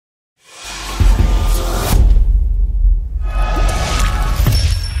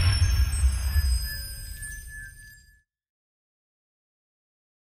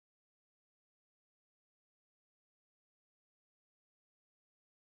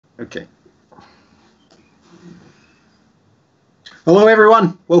Okay. Hello,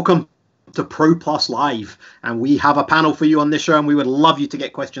 everyone. Welcome to Pro Plus Live. And we have a panel for you on this show, and we would love you to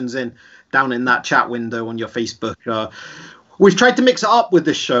get questions in down in that chat window on your Facebook. We've tried to mix it up with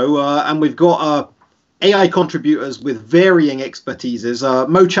this show, and we've got AI contributors with varying expertises.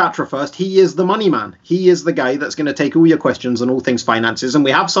 Mo Chatra first. He is the money man. He is the guy that's going to take all your questions on all things finances, and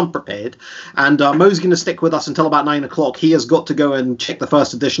we have some prepared. And Mo's going to stick with us until about 9 o'clock. He has got to go and check the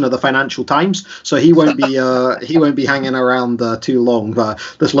first edition of the Financial Times, so he won't be hanging around too long.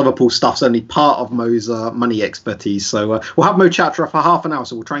 This Liverpool stuff's only part of Mo's money expertise. So we'll have Mo Chatra for half an hour,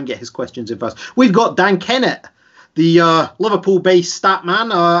 so we'll try and get his questions in first. We've got Dan Kennett, the Liverpool-based stat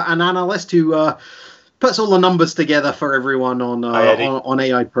man, an analyst who puts all the numbers together for everyone on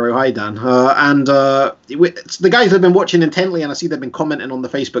AI Pro. Hi, Dan. It's the guys have been watching intently, and I see they've been commenting on the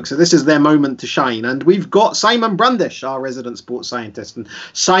Facebook, so this is their moment to shine. And we've got Simon Brundish, our resident sports scientist, and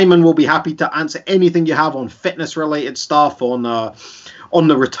Simon will be happy to answer anything you have on fitness-related stuff, on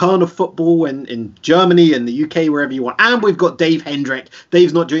the return of football in Germany, in the UK, wherever you want. And we've got Dave Hendrick.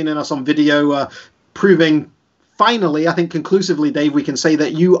 Dave's not joining us on video, proving... Finally, I think conclusively, Dave, we can say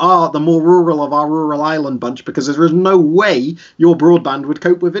that you are the more rural of our rural island bunch, because there is no way your broadband would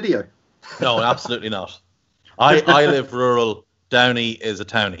cope with video. No, absolutely not. I live rural. Downey is a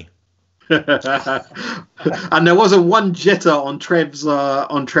townie. And there wasn't one jitter on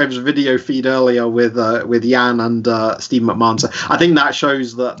Trev's video feed earlier with Jan and Steve McMahon. So I think that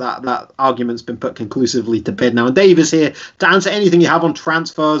shows that argument's been put conclusively to bed now. And Dave is here to answer anything you have on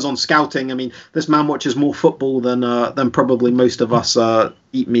transfers, on scouting. I mean, this man watches more football than probably most of us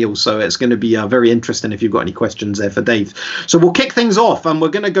eat meals, so it's going to be very interesting if you've got any questions there for Dave. So we'll kick things off, and we're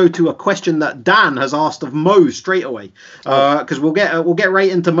going to go to a question that Dan has asked of Mo straight away, because we'll get right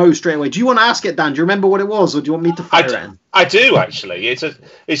into Mo straight away. Do you want to ask it, Dan? Do you remember what it was, or do you want me to fire it in? I do, actually.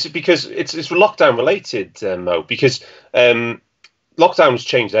 It's because it's lockdown related, Mo, because lockdown's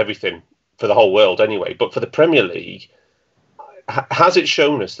changed everything for the whole world anyway, but for the Premier League, has it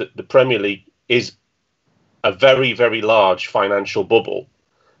shown us that the Premier League is a very, very large financial bubble?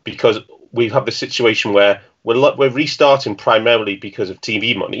 Because we have the situation where we're restarting primarily because of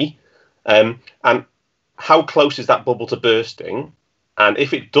TV money, and how close is that bubble to bursting? And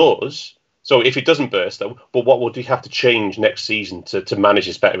if it does, so if it doesn't burst, though, but what would we have to change next season to manage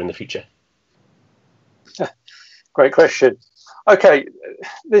this better in the future? Great question. Okay,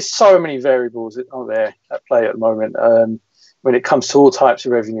 there's so many variables out there at play at the moment when it comes to all types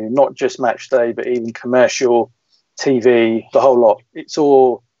of revenue, not just match day, but even commercial, TV, the whole lot. It's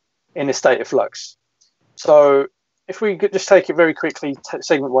all in a state of flux. So if we could just take it very quickly,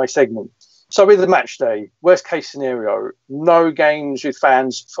 segment by segment. So with the match day, worst case scenario, no games with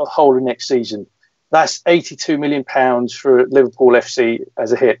fans for the whole of next season. That's £82 million for Liverpool FC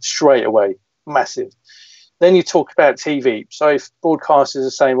as a hit straight away. Massive. Then you talk about TV. So if broadcasters are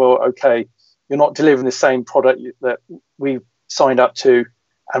saying, well, okay, you're not delivering the same product that we've signed up to,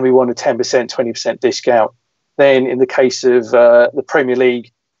 and we want a 10%, 20% discount, then in the case of the Premier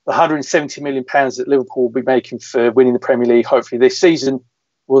League, the £170 million that Liverpool will be making for winning the Premier League, hopefully this season,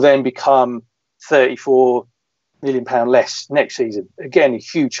 will then become £34 million less next season. Again, a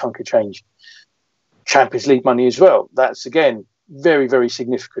huge chunk of change. Champions League money as well. That's, again, very, very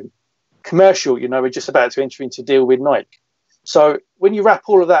significant. Commercial, we're just about to enter into a deal with Nike. So when you wrap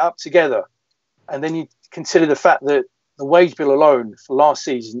all of that up together, and then you consider the fact that the wage bill alone for last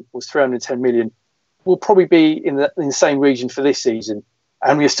season was 310 million, will probably be in the same region for this season,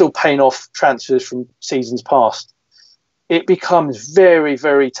 and we are still paying off transfers from seasons past. It becomes very,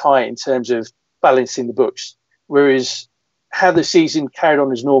 very tight in terms of balancing the books. Whereas had the season carried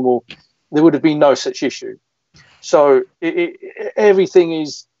on as normal, there would have been no such issue. So everything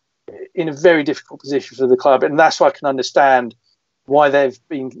is in a very difficult position for the club, and that's why I can understand why they've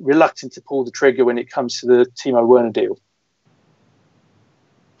been reluctant to pull the trigger when it comes to the Timo Werner deal.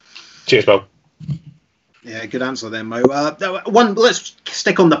 Cheers, Bo. Yeah, good answer there, Mo. Let's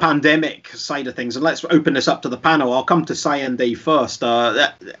stick on the pandemic side of things, and let's open this up to the panel. I'll come to Cy and Dave first.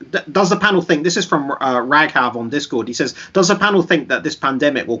 Does the panel think, this is from Raghav on Discord, he says, does the panel think that this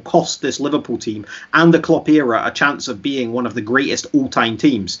pandemic will cost this Liverpool team and the Klopp era a chance of being one of the greatest all-time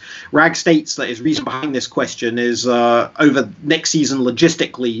teams? Rag states that his reason behind this question is over next season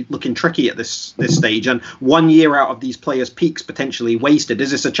logistically looking tricky at this stage, and 1 year out of these players' peaks potentially wasted. Is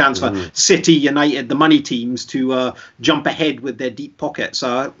this a chance for City, United, the money teams to jump ahead with their deep pockets?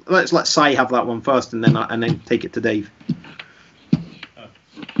 Let's let Cy have that one first, and then take it to Dave. I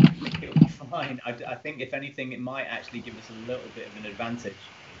think it'll be fine. I think if anything, it might actually give us a little bit of an advantage.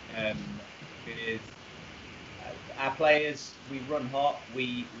 Because our players, we run hot.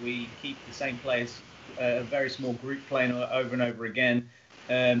 We keep the same players, a very small group playing over and over again,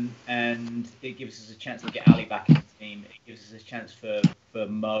 and it gives us a chance to get Ali back in the team. It gives us a chance for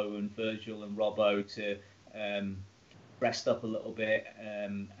Mo and Virgil and Robbo to rest up a little bit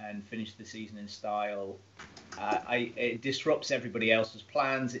and finish the season in style. It disrupts everybody else's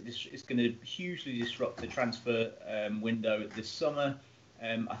plans. It's going to hugely disrupt the transfer window this summer.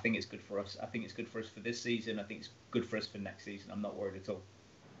 I think it's good for us. I think it's good for us for this season. I think it's good for us for next season. I'm not worried at all.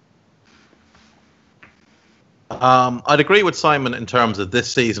 I'd agree with Simon in terms of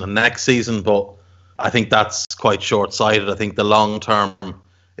this season and next season, but I think that's quite short-sighted. I think the long term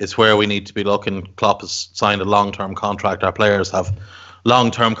is where we need to be looking. Klopp has signed a long-term contract. Our players have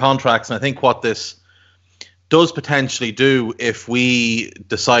long-term contracts, and I think what this does potentially do, if we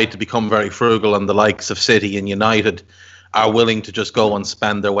decide to become very frugal and the likes of City and United are willing to just go and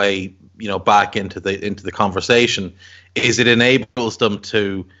spend their way, back into the conversation, is it enables them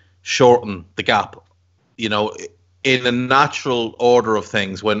to shorten the gap. In a natural order of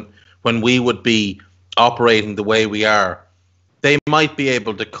things, when we would be operating the way we are, they might be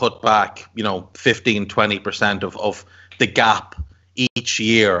able to cut back, 15-20% of the gap each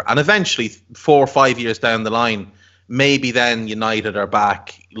year, and eventually 4 or 5 years down the line, maybe then United are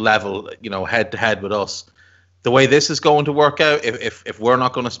back level, head to head with us. The way this is going to work out, if we're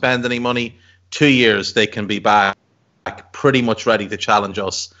not going to spend any money, 2 years they can be back pretty much ready to challenge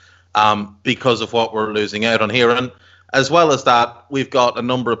us because of what we're losing out on here. And as well as that, we've got a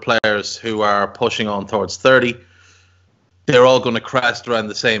number of players who are pushing on towards 30. They're all going to crest around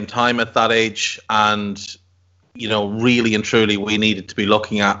the same time at that age, and really and truly, we needed to be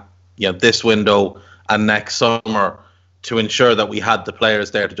looking at this window and next summer to ensure that we had the players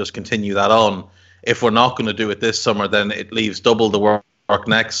there to just continue that on. If we're not going to do it this summer, then it leaves double the work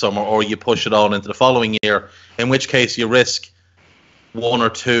next summer, or you push it on into the following year, in which case you risk one or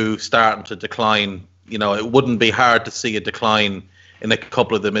two starting to decline. It wouldn't be hard to see a decline in a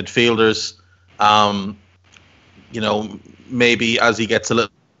couple of the midfielders. Maybe as he gets a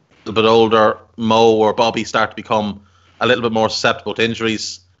little bit older, Mo or Bobby start to become a little bit more susceptible to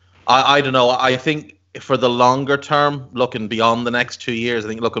injuries. I don't know. I think for the longer term, looking beyond the next 2 years, I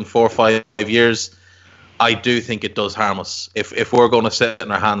think looking 4 or 5 years, I do think it does harm us. If we're going to sit in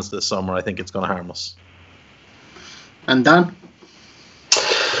our hands this summer, I think it's going to harm us. And Dan?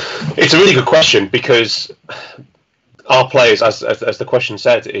 It's a really good question, because our players, as the question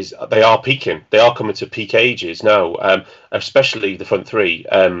said, is they are peaking. They are coming to peak ages now, especially the front three.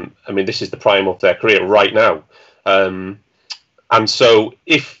 This is the prime of their career right now. And so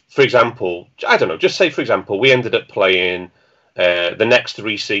if, for example, I don't know, just say, for example, we ended up playing the next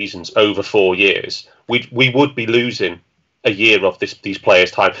 3 seasons over 4 years, we would be losing a year of these players'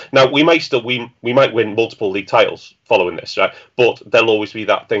 time. Now, we might win multiple league titles following this, right? But there'll always be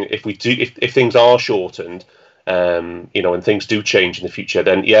that thing. If things are shortened, and things do change in the future,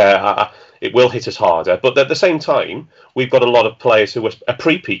 then it will hit us harder. But at the same time, we've got a lot of players who are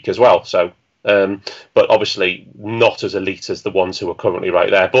pre-peak as well. So, but obviously not as elite as the ones who are currently right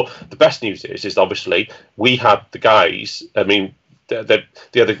there. But the best news is obviously we had the guys. We've got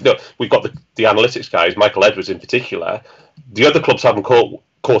the analytics guys, Michael Edwards in particular. The other clubs haven't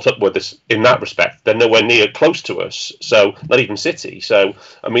caught up with us in that respect. They're nowhere near close to us, so not even City. So,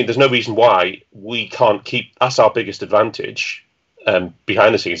 there's no reason why we can't keep. That's our biggest advantage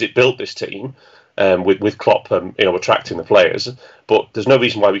behind the scenes. It built this team with Klopp, attracting the players. But there's no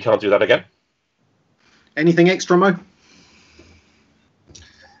reason why we can't do that again. Anything extra, Mo?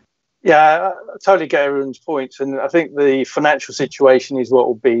 Yeah, I totally get everyone's points, and I think the financial situation is what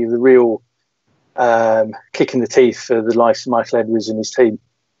will be the real kick in the teeth for the likes of Michael Edwards and his team,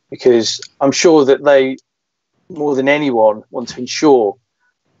 because I'm sure that they, more than anyone, want to ensure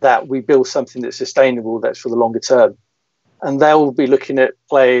that we build something that's sustainable, that's for the longer term. And they'll be looking at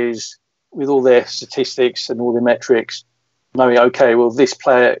players with all their statistics and all their metrics, knowing, okay, well, this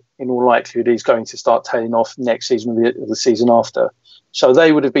player in all likelihood is going to start tailing off next season or the season after. So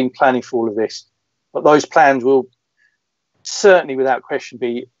they would have been planning for all of this. But those plans will certainly, without question,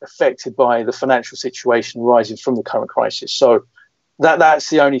 be affected by the financial situation arising from the current crisis. So that's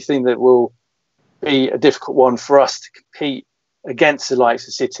the only thing that will be a difficult one for us to compete against the likes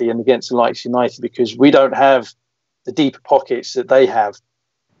of City and against the likes of United, because we don't have the deeper pockets that they have.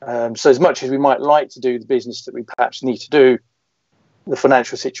 So as much as we might like to do the business that we perhaps need to do, the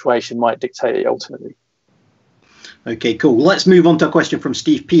financial situation might dictate it ultimately. Okay, cool. Let's move on to a question from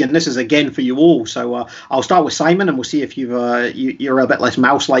Steve P, and this is again for you all. So I'll start with Simon, and we'll see if you're a bit less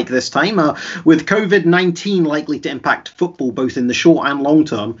mouse-like this time. With COVID-19 likely to impact football both in the short and long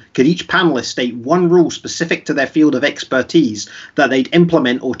term, could each panelist state one rule specific to their field of expertise that they'd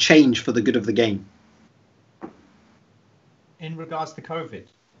implement or change for the good of the game? In regards to COVID?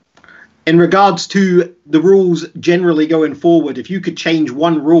 In regards to the rules generally going forward, if you could change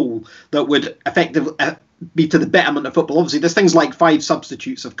one rule that would effectively be to the betterment of football. Obviously, there's things like 5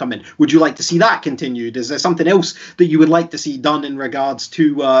 substitutes have come in. Would you like to see that continued? Is there something else that you would like to see done in regards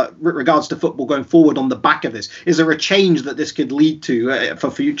to football going forward on the back of this? Is there a change that this could lead to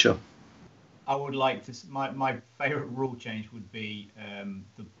for future? I would like to. My favourite rule change would be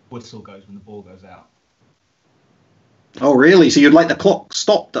the whistle goes when the ball goes out. Oh, really? So you'd like the clock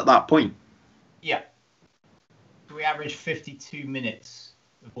stopped at that point? Yeah. We averaged 52 minutes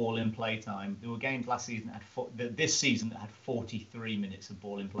of ball in play time. There were games last season this season that had 43 minutes of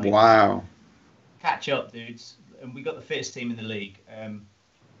ball in play time. Wow. Catch up, dudes. And we got the fittest team in the league.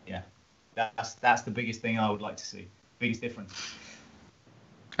 Yeah, that's the biggest thing I would like to see. Biggest difference.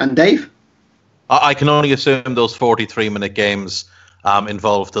 And Dave? I can only assume those 43-minute games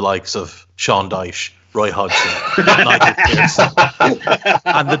involved the likes of Sean Dyche, Roy Hodgson, Nigel Pearce,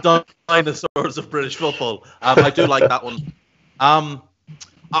 and the dinosaurs of British football. I do like that one.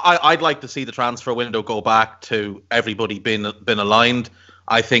 I'd like to see the transfer window go back to everybody being aligned.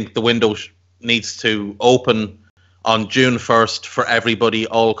 I think the window needs to open on June 1st for everybody,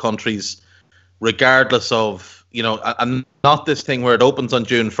 all countries, regardless of, and not this thing where it opens on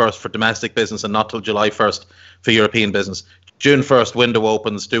June 1st for domestic business and not till July 1st for European business. June 1st, window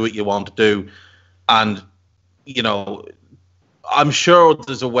opens, do what you want to do. And, I'm sure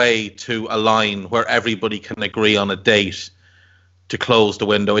there's a way to align where everybody can agree on a date to close the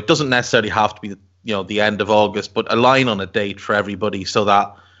window. It doesn't necessarily have to be, the end of August, but align on a date for everybody so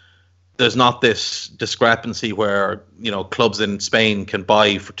that there's not this discrepancy where, clubs in Spain can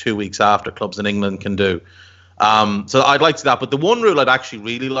buy for 2 weeks after clubs in England can do. So I'd like to see that. But the one rule I'd actually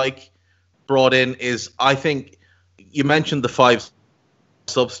really like brought in is, I think you mentioned the 5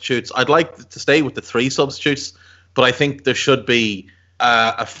 substitutes. I'd like to stay with the 3 substitutes, but I think there should be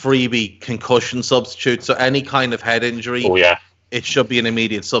a freebie concussion substitute. So any kind of head injury, it should be an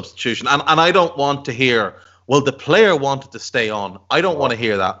immediate substitution. And I don't want to hear, well, the player wanted to stay on. I don't want to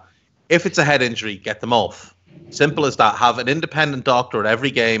hear that. If it's a head injury, get them off. Simple as that. Have an independent doctor at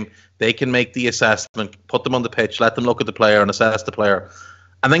every game. They can make the assessment, put them on the pitch, let them look at the player and assess the player,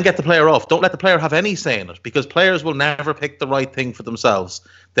 and then get the player off. Don't let the player have any say in it, because players will never pick the right thing for themselves.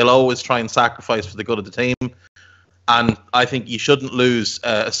 They'll always try and sacrifice for the good of the team. And I think you shouldn't lose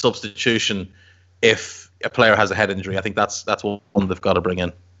a substitution if a player has a head injury. I think that's one they've got to bring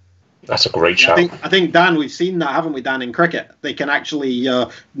in. That's a great shout. I think, Dan, we've seen that, haven't we, Dan, in cricket? They can actually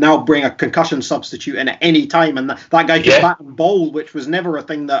now bring a concussion substitute in at any time, and that guy can bat and bowl, which was never a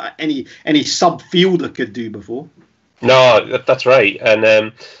thing that any sub-fielder could do before. No, that's right.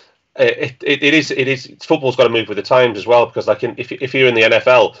 And it is football's got to move with the times as well, because like if you're in the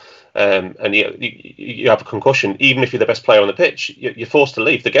NFL and you have a concussion, even if you're the best player on the pitch, you're forced to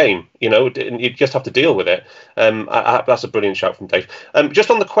leave the game, and you just have to deal with it. That's a brilliant shout from Dave.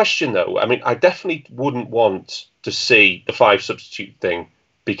 Just on the question though, I mean, I definitely wouldn't want to see the 5 substitute thing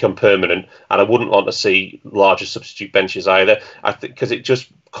become permanent, and I wouldn't want to see larger substitute benches either. I think because it just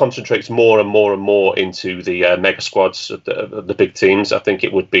concentrates more and more and more into the mega squads of the big teams. I think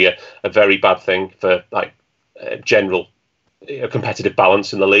it would be a very bad thing for general competitive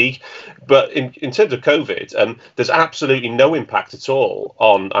balance in the league. But in terms of COVID, there's absolutely no impact at all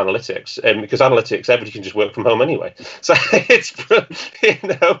on analytics, because analytics, everybody can just work from home anyway. So it's,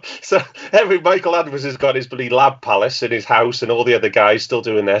 so Michael Adams has got his bloody lab palace in his house, and all the other guys still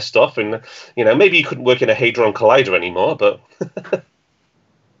doing their stuff. And maybe you couldn't work in a Hadron Collider anymore, but.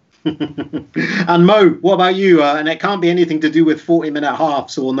 And Mo, what about you? And it can't be anything to do with 40-minute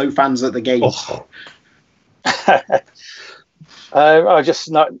halves or no fans at the games.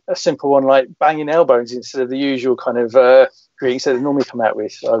 Just not a simple one like banging elbows instead of the usual kind of greetings that they normally come out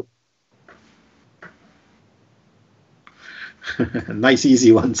with. So nice,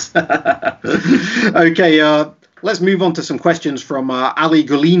 easy ones. Okay, let's move on to some questions from Ali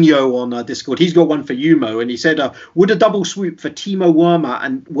Golino on Discord. He's got one for you, Mo, and he said, would a double swoop for Timo Werner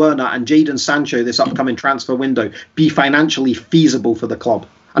and Jadon Sancho this upcoming transfer window be financially feasible for the club?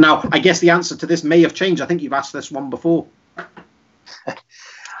 And now, I guess the answer to this may have changed. I think you've asked this one before.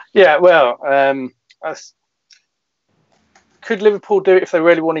 Yeah, well, could Liverpool do it if they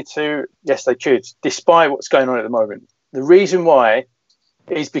really wanted to? Yes, they could, despite what's going on at the moment. The reason why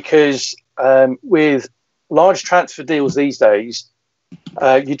is because with large transfer deals these days,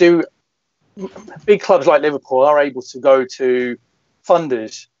 you do. Big clubs like Liverpool are able to go to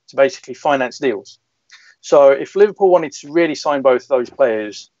funders to basically finance deals. So if Liverpool wanted to really sign both of those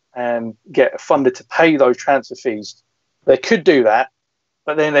players and get a funder to pay those transfer fees, they could do that,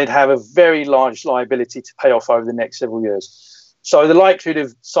 but then they'd have a very large liability to pay off over the next several years. So the likelihood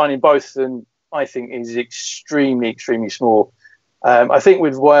of signing both of them, I think, is extremely, extremely small. I think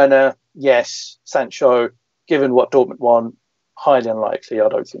with Werner, yes. Sancho, given what Dortmund want, highly unlikely. I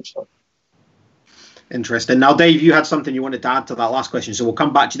don't think so. Interesting. Now, Dave, you had something you wanted to add to that last question, so we'll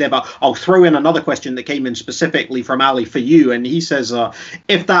come back to you there. But I'll throw in another question that came in specifically from Ali for you. And he says,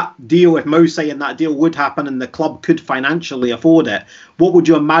 if Mo's saying that deal would happen and the club could financially afford it, what would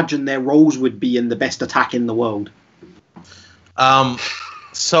you imagine their roles would be in the best attack in the world?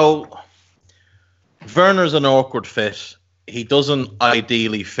 So, Werner's an awkward fit. He doesn't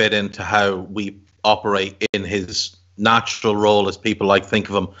ideally fit into how we operate in his natural role, as people like think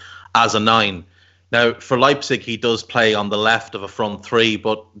of him, as a 9. Now, for Leipzig, he does play on the left of a front 3,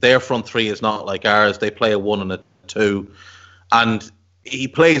 but their front 3 is not like ours. They play a 1 and a 2, and he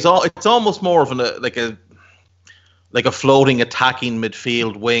plays. It's almost more of like a floating attacking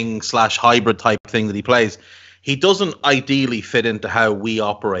midfield wing / hybrid type thing that he plays. He doesn't ideally fit into how we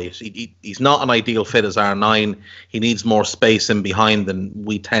operate. He's not an ideal fit as our 9. He needs more space in behind than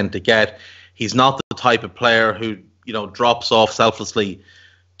we tend to get. He's not the type of player who drops off selflessly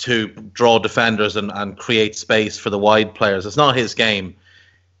to draw defenders and create space for the wide players. It's not his game.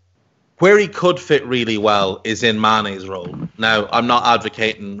 Where he could fit really well is in Mane's role. Now, I'm not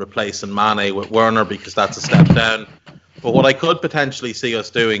advocating replacing Mane with Werner because that's a step down. But what I could potentially see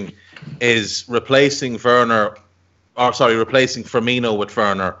us doing is replacing Firmino with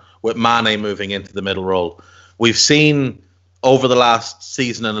Werner, with Mane moving into the middle role. We've seen over the last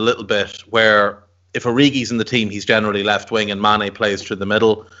season and a little bit where if Origi's in the team, he's generally left wing and Mane plays through the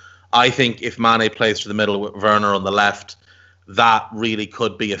middle. I think if Mane plays through the middle with Werner on the left, that really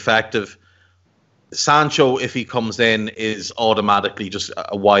could be effective. Sancho, if he comes in, is automatically just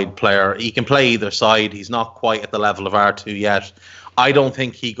a wide player. He can play either side. He's not quite at the level of R2 yet. I don't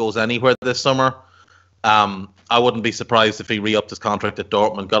think he goes anywhere this summer. I wouldn't be surprised if he re-upped his contract at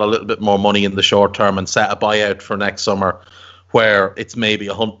Dortmund, got a little bit more money in the short term and set a buyout for next summer where it's maybe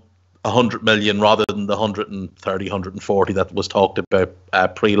 100 million rather than the 130, 140 that was talked about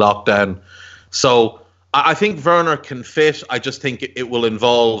pre-lockdown. So I think Werner can fit. I just think it will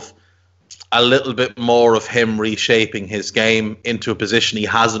involve a little bit more of him reshaping his game into a position he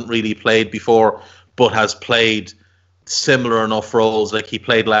hasn't really played before, but has played similar enough roles. Like he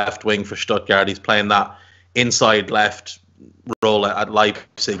played left wing for Stuttgart. He's playing that inside left role at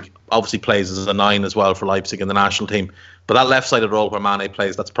Leipzig. Obviously plays as a 9 as well for Leipzig in the national team. But that left-sided role where Mane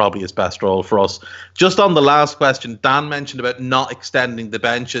plays, that's probably his best role for us. Just on the last question, Dan mentioned about not extending the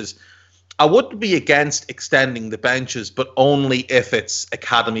benches. I wouldn't be against extending the benches, but only if it's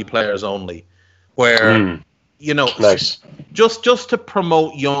academy players only, where nice. just to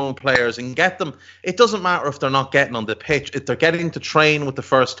promote young players and get them. It doesn't matter if they're not getting on the pitch; if they're getting to train with the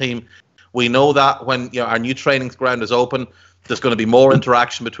first team. We know that when our new training ground is open, there's going to be more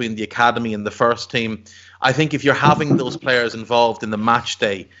interaction between the academy and the first team. I think if you're having those players involved in the match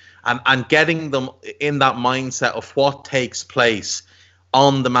day and getting them in that mindset of what takes place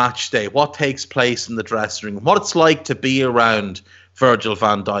on the match day, what takes place in the dressing room, what it's like to be around Virgil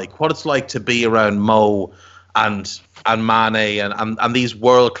van Dijk, what it's like to be around Mo and Mane and these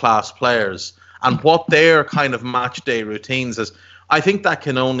world-class players, and what their kind of match day routines is. I think that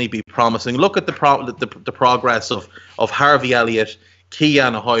can only be promising. Look at the progress of Harvey Elliott,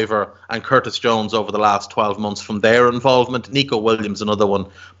 Kian Hoiver and Curtis Jones over the last 12 months from their involvement. Nico Williams, another one.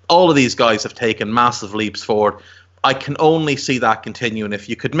 All of these guys have taken massive leaps forward. I can only see that continuing. If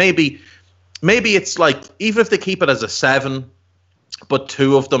you could maybe it's like, even if they keep it as a 7, but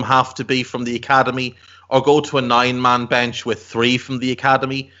 2 of them have to be from the academy, or go to a 9-man bench with 3 from the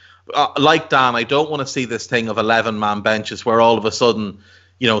academy. Like Dan, I don't want to see this thing of 11-man benches where all of a sudden,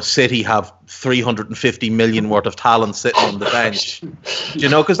 City have 350 million worth of talent sitting on the bench.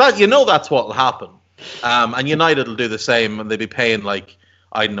 Because that's what will happen. And United will do the same, and they'll be paying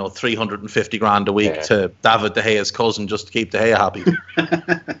 350 grand a week to David De Gea's cousin just to keep De Gea happy.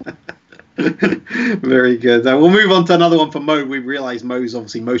 Very good. We'll move on to another one for Mo. We realise Mo's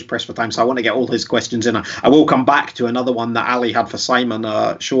obviously most pressed for time, so I want to get all his questions in. I will come back to another one that Ali had for Simon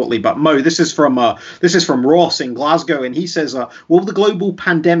shortly. But Mo, this is from Ross in Glasgow, and he says, "Will the global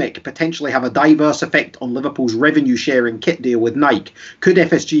pandemic potentially have a diverse effect on Liverpool's revenue sharing kit deal with Nike? Could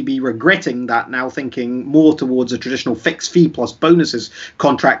FSG be regretting that now, thinking more towards a traditional fixed fee plus bonuses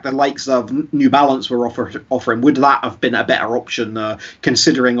contract the likes of New Balance were offering? Would that have been a better option,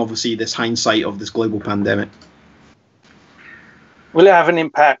 considering obviously this hindsight of this global pandemic?" Will it have an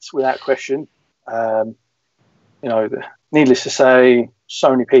impact? Without question. Needless to say, so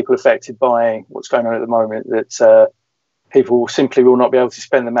many people affected by what's going on at the moment that people simply will not be able to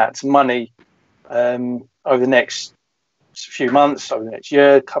spend the amount of money over the next few months, over the next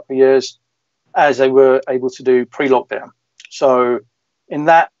year, couple of years, as they were able to do pre-lockdown. So in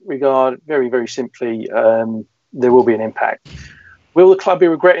that regard, very, very simply, there will be an impact. Will the club be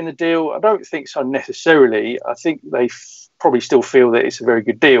regretting the deal? I don't think so necessarily. I think they probably still feel that it's a very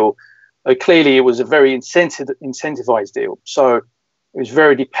good deal. Clearly, it was a very incentivized deal. So it was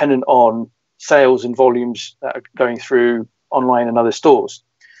very dependent on sales and volumes that are going through online and other stores.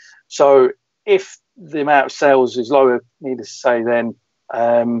 So if the amount of sales is lower, needless to say, then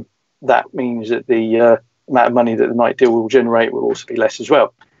that means that the amount of money that the Nike deal will generate will also be less as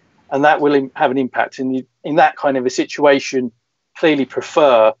well. And that will have an impact. And in that kind of a situation, clearly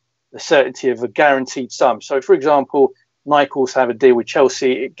prefer the certainty of a guaranteed sum. So, for example, Nike also have a deal with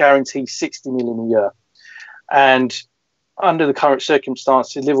Chelsea. It guarantees 60 million a year. And under the current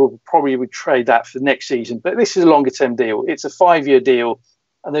circumstances, Liverpool probably would trade that for next season. But this is a longer-term deal. It's a 5-year deal.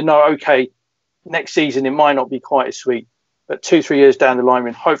 And they know, okay, next season it might not be quite as sweet. But 2-3 years down the line,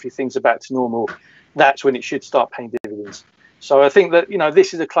 when hopefully things are back to normal, that's when it should start paying dividends. So I think that,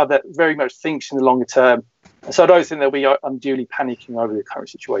 this is a club that very much thinks in the longer term. So I don't think they'll be unduly panicking over the current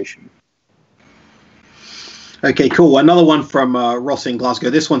situation. Okay, cool. Another one from Ross in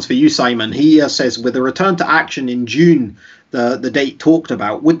Glasgow. This one's for you, Simon. He says, with a return to action in June, the date talked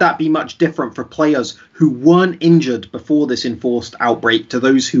about, would that be much different for players who weren't injured before this enforced outbreak to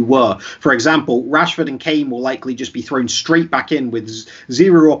those who were? For example, Rashford and Kane will likely just be thrown straight back in with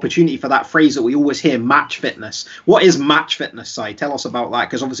zero opportunity for that phrase that we always hear, match fitness. What is match fitness, Si? Tell us about that,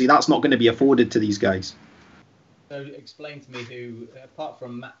 because obviously that's not going to be afforded to these guys. So explain to me who, apart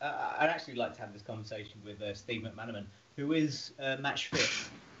from, I'd actually like to have this conversation with Steve McManaman, who is match fit.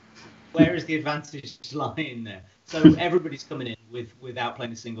 Where is the advantage lying there? So everybody's coming in without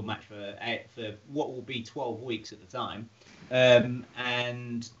playing a single match for what will be 12 weeks at the time,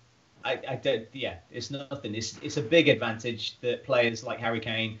 and I don't. Yeah, it's nothing. It's a big advantage that players like Harry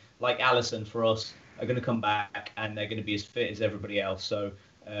Kane, like Alisson for us, are going to come back and they're going to be as fit as everybody else. So.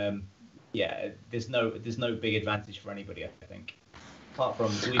 Yeah, there's no big advantage for anybody, I think. Apart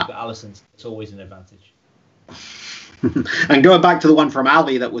from we've got Alisson's, it's always an advantage. And going back to the one from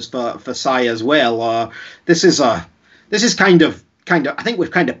Ali that was for Si as well, this is kind of I think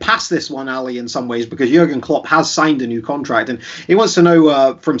we've kind of passed this one, Ali, in some ways, because Jurgen Klopp has signed a new contract, and he wants to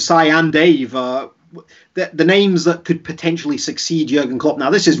know from Si and Dave the names that could potentially succeed Jurgen Klopp. Now,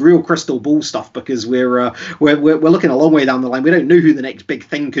 this is real crystal ball stuff because we're looking a long way down the line. We don't know who the next big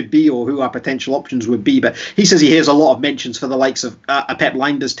thing could be or who our potential options would be. But he says he hears a lot of mentions for the likes of a Pep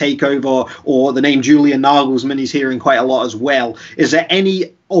Lijnders takeover or the name Julian Nagelsmann. He's hearing quite a lot as well. Is there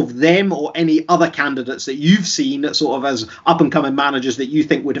any of them or any other candidates that you've seen sort of as up and coming managers that you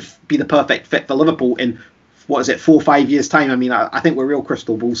think would be the perfect fit for Liverpool in 4 or 5 years time? I mean, I think we're real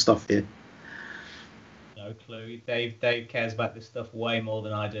crystal ball stuff here. Clue. Dave cares about this stuff way more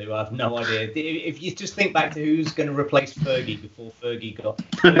than I do. I have no idea. If you just think back to who's going to replace Fergie before Fergie got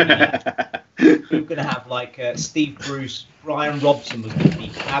we're going to have like Steve Bruce, Brian Robson was going to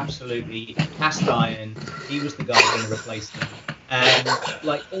be absolutely cast iron. He was the guy going to replace him, and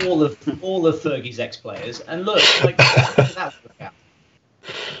like all of Fergie's ex-players. And look, like that work out.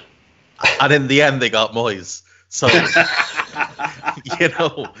 And in the end, they got Moyes. So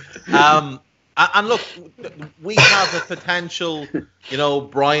And look, we have a potential,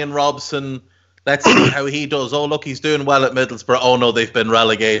 Brian Robson. Let's see how he does. Oh, look, he's doing well at Middlesbrough. Oh, no, they've been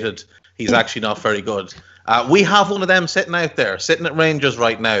relegated. He's actually not very good. We have one of them sitting out there, sitting at Rangers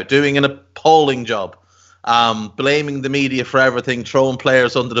right now, doing an appalling job, blaming the media for everything, throwing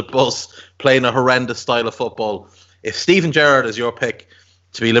players under the bus, playing a horrendous style of football. If Steven Gerrard is your pick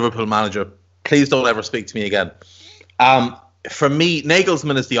to be Liverpool manager, please don't ever speak to me again. For me,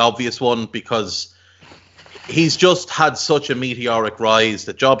 Nagelsmann is the obvious one because he's just had such a meteoric rise.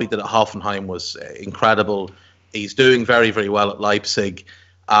 The job he did at Hoffenheim was incredible. He's doing very, very well at Leipzig.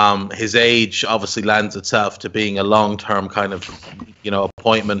 His age obviously lends itself to being a long-term kind of,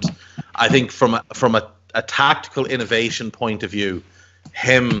 appointment. I think from a tactical innovation point of view,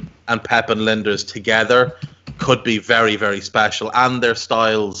 him and Pep and Linders together could be very, very special. And their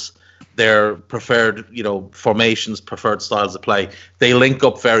styles, their preferred, formations, preferred styles of play, they link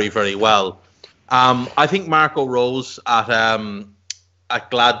up very, very well. I think Marco Rose at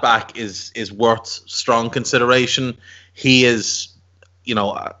Gladbach is worth strong consideration. He is,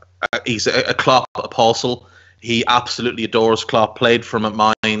 he's a Klopp apostle. He absolutely adores Klopp, played for him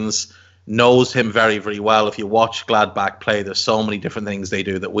at Mainz, knows him very, very well. If you watch Gladbach play, there's so many different things they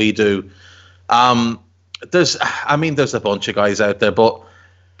do that we do. There's a bunch of guys out there, but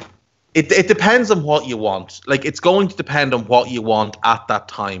it depends on what you want. Like, it's going to depend on what you want at that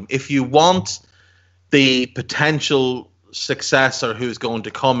time. If you want the potential successor who's going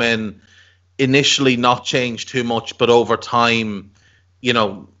to come in, initially not change too much, but over time,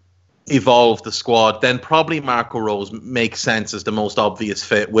 evolve the squad, then probably Marco Rose makes sense as the most obvious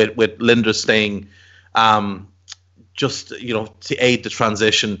fit, with Linders staying to aid the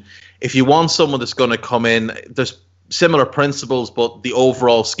transition. If you want someone that's going to come in, there's similar principles, but the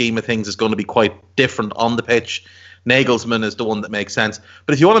overall scheme of things is going to be quite different on the pitch. Nagelsmann is the one that makes sense.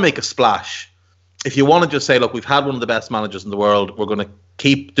 But if you want to make a splash, if you want to just say, look, we've had one of the best managers in the world, we're going to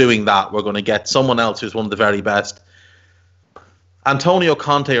keep doing that, we're going to get someone else who's one of the very best, Antonio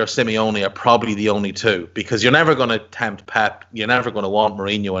Conte or Simeone are probably the only two, because you're never going to tempt Pep, you're never going to want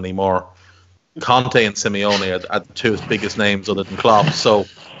Mourinho anymore. Conte and Simeone are the two biggest names other than Klopp. So,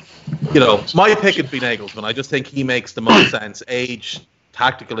 my pick would be Nagelsmann. I just think he makes the most sense. Age,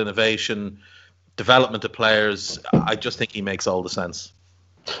 tactical innovation, development of players. I just think he makes all the sense.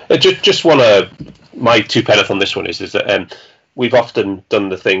 Just my 2 pence on this one is that we've often done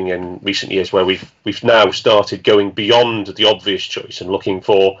the thing in recent years where we've now started going beyond the obvious choice and looking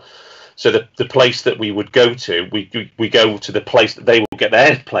for. So the place that we would go to, we go to the place that they will get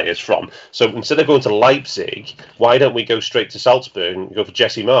their players from. So instead of going to Leipzig, why don't we go straight to Salzburg and go for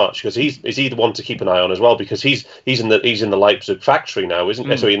Jesse March? Because is he the one to keep an eye on as well? Because he's in the Leipzig factory now, isn't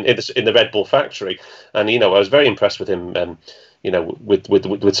he? So in the Red Bull factory, and I was very impressed with him.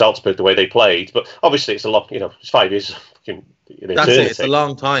 With Salzburg, the way they played. But obviously, it's a lot. It's 5 years. That's it. It's a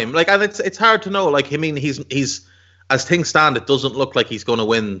long time. And it's hard to know. He's as things stand, it doesn't look like he's going to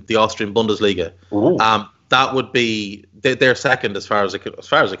win the Austrian Bundesliga. Ooh. That would be they're second as far as I can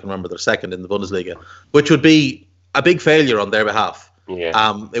remember. They're second in the Bundesliga, which would be a big failure on their behalf.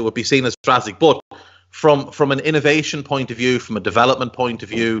 Yeah. It would be seen as drastic. But from an innovation point of view, from a development point of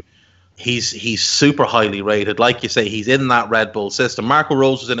view, he's super highly rated. Like you say, he's in that Red Bull system. Marco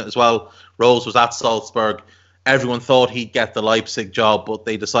Rose was in it as well. Rose was at Salzburg. Everyone thought he'd get the Leipzig job, but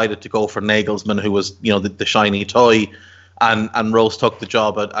they decided to go for Nagelsmann, who was, the shiny toy, and Rose took the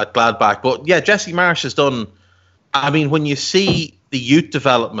job at Gladbach. But yeah, Jesse Marsh has done. When you see the youth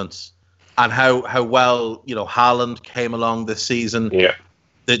development and how well Haaland came along this season,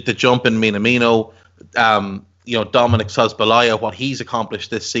 the jump in Minamino, Dominic Szoboszlai, what he's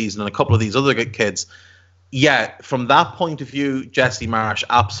accomplished this season, and a couple of these other good kids. Yeah, from that point of view, Jesse Marsh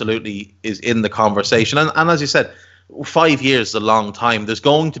absolutely is in the conversation. And as you said, 5 years is a long time. There's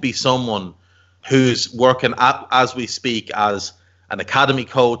going to be someone who's working as we speak as an academy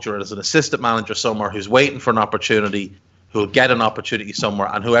coach or as an assistant manager somewhere, who's waiting for an opportunity, who'll get an opportunity somewhere,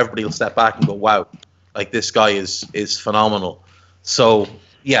 and who everybody will step back and go, wow, this guy is phenomenal. So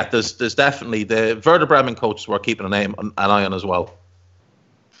yeah, there's definitely the Werder Bremen coaches we're keeping an eye on as well.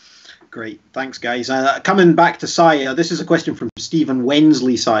 Great, thanks guys. Coming back to Sai, this is a question from Stephen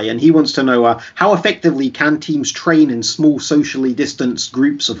Wensley, Sai, and he wants to know how effectively can teams train in small socially distanced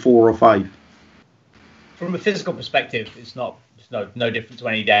groups of 4 or 5? From a physical perspective, it's no different to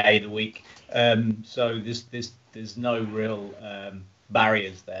any day of the week. So there's no real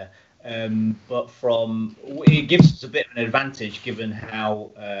barriers there. But it gives us a bit of an advantage given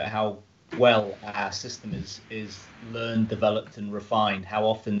how well our system is learned, developed and refined, how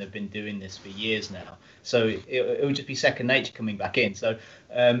often they've been doing this for years now. So it would just be second nature coming back in. So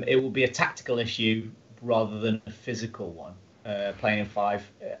it will be a tactical issue rather than a physical one, playing in 5.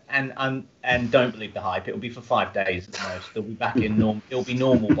 And don't believe the hype, it will be for 5 days at the most. They'll be back in normal. It'll be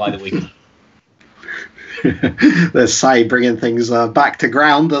normal by the week. There's Sai bringing things back to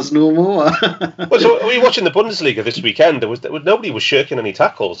ground as normal. So were you watching the Bundesliga this weekend? Nobody was shirking any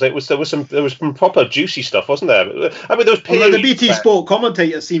tackles. There was some proper juicy stuff, wasn't there? There was the BT Sport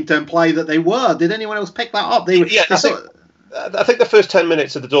commentators seemed to imply that they were. Did anyone else pick that up? I think the first 10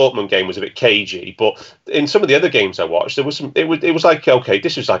 minutes of the Dortmund game was a bit cagey, but in some of the other games I watched, there was some. It was like, okay,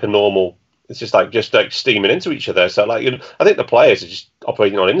 this was like a normal. It's just like steaming into each other. So I think the players are just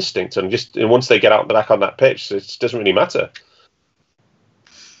operating on instinct, and once they get out back on that pitch, it doesn't really matter.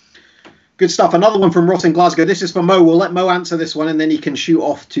 Good stuff. Another one from Ross in Glasgow. This is for Mo. We'll let Mo answer this one, and then he can shoot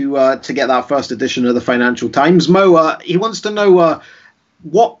off to get that first edition of the Financial Times. Mo, he wants to know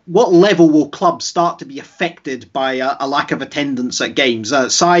what level will clubs start to be affected by a lack of attendance at games?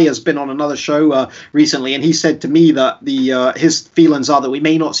 Sai has been on another show recently, and he said to me that his feelings are that we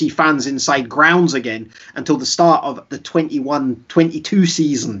may not see fans inside grounds again until the start of the 21-22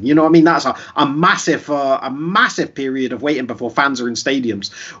 season. You know what I mean? That's a massive period of waiting before fans are in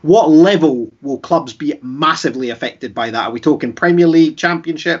stadiums. What level will clubs be massively affected by that? Are we talking Premier League,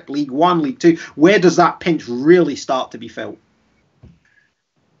 Championship, League One, League Two? Where does that pinch really start to be felt?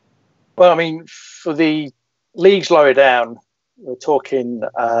 Well, I mean, for the leagues lower down, we're talking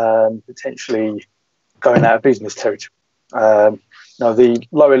potentially going out of business territory. The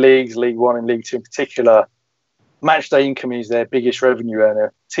lower leagues, League One and League Two in particular, match day income is their biggest revenue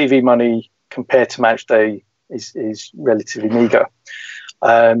earner. TV money compared to match day is relatively meagre.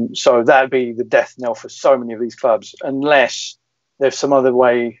 So that would be the death knell for so many of these clubs, unless there's some other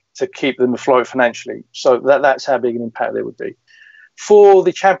way to keep them afloat financially. So that's how big an impact there would be. For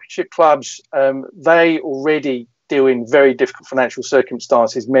the Championship clubs, they already deal in very difficult financial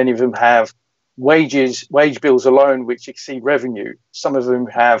circumstances. Many of them have wage bills alone which exceed revenue. Some of them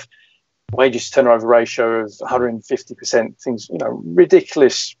have wages to turnover ratio of 150%, things,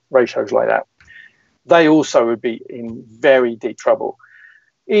 ridiculous ratios like that. They also would be in very deep trouble.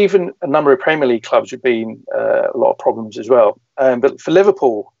 Even a number of Premier League clubs would be in a lot of problems as well. But for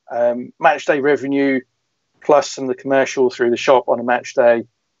Liverpool, match day revenue plus some of the commercial through the shop on a match day,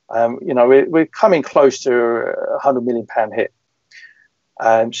 we're coming close to a £100 million hit.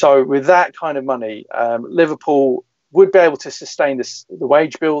 So with that kind of money, Liverpool would be able to sustain the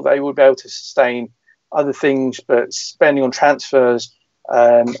wage bill. They would be able to sustain other things, but spending on transfers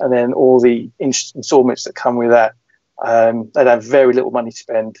and then all the installments that come with that, they'd have very little money to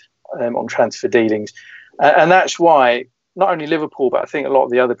spend on transfer dealings. And that's why not only Liverpool, but I think a lot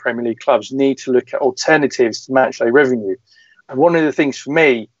of the other Premier League clubs need to look at alternatives to matchday revenue. And one of the things for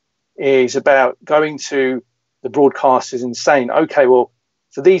me is about going to the broadcasters and saying, okay, well,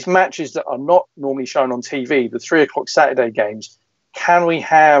 for these matches that are not normally shown on TV, the 3:00 Saturday games, can we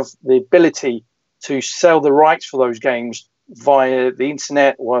have the ability to sell the rights for those games via the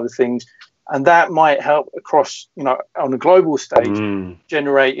internet or other things? And that might help across, on a global stage,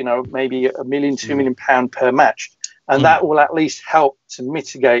 generate, maybe £1 million, £2 million per match. And that will at least help to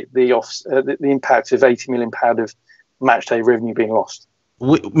mitigate the impact of £80 million of matchday revenue being lost.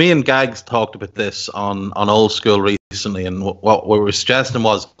 Me and Gags talked about this on Old School recently, and what we were suggesting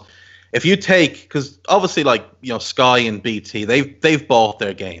was, if you take, because obviously, Sky and BT, they've bought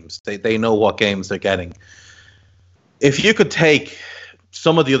their games, they know what games they're getting. If you could take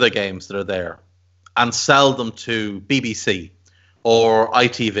some of the other games that are there and sell them to BBC or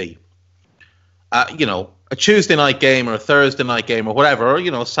ITV, a Tuesday night game or a Thursday night game or whatever,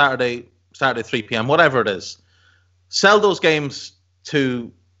 or, Saturday 3 p.m., whatever it is, sell those games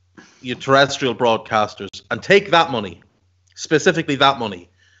to your terrestrial broadcasters and take that money, specifically that money,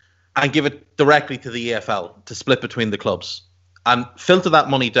 and give it directly to the EFL to split between the clubs and filter that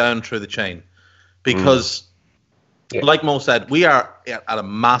money down through the chain. Because, like Mo said, we are at a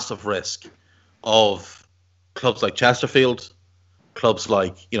massive risk of clubs like Chesterfield, clubs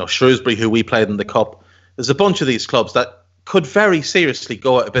like, Shrewsbury, who we played in the Cup. There's a bunch of these clubs that could very seriously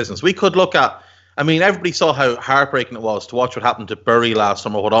go out of business. We could look at, everybody saw how heartbreaking it was to watch what happened to Bury last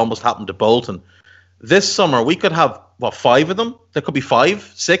summer, what almost happened to Bolton. This summer, we could have, 5 of them? There could be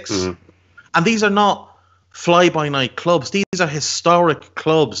 5, 6. Mm-hmm. And these are not fly-by-night clubs. These are historic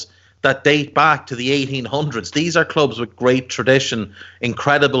clubs that date back to the 1800s. These are clubs with great tradition,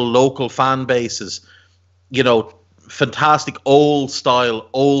 incredible local fan bases, fantastic old-style,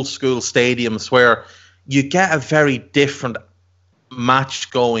 old-school stadiums where you get a very different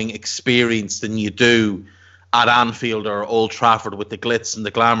match-going experience than you do at Anfield or Old Trafford with the glitz and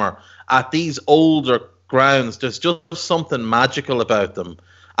the glamour. At these older grounds, there's just something magical about them.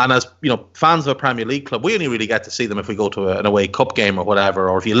 And as fans of a Premier League club, we only really get to see them if we go to an away cup game or whatever,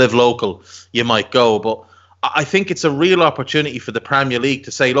 or if you live local, you might go. But I think it's a real opportunity for the Premier League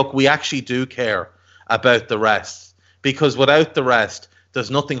to say, look, we actually do care about the rest, because without the rest,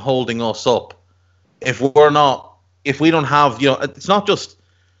 there's nothing holding us up. If we don't have, it's not just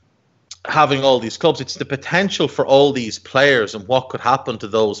having all these clubs, it's the potential for all these players and what could happen to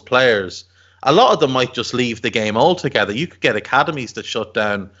those players. A lot of them might just leave the game altogether. You could get academies that shut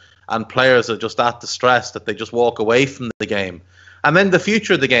down and players are just that distressed that they just walk away from the game. And then the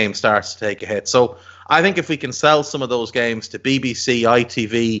future of the game starts to take a hit. So I think if we can sell some of those games to BBC,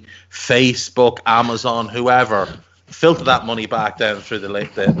 ITV, Facebook, Amazon, whoever, filter that money back down through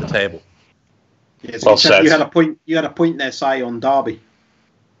the table. Yes, well said. You had a point. You had a point there, Si, on Derby.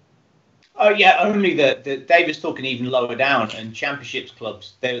 Oh yeah, only that David's talking even lower down and Championships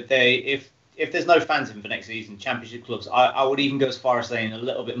clubs. If there's no fans in for next season, Championship clubs, I would even go as far as saying a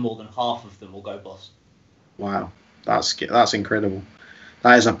little bit more than half of them will go bust. Wow, that's incredible.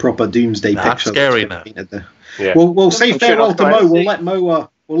 That is a proper doomsday picture. Scary now. Yeah. We'll say farewell to Mo.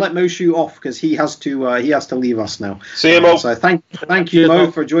 We'll let Mo shoot off because he has to leave us now. See you, Mo. So thank you,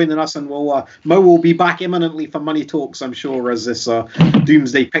 Mo, for joining us, and Mo will be back imminently for Money Talks, I'm sure, as this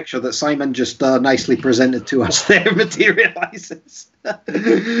doomsday picture that Simon just nicely presented to us there materialises.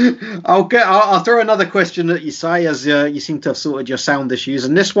 I'll throw another question at you, Si, as you seem to have sorted your sound issues,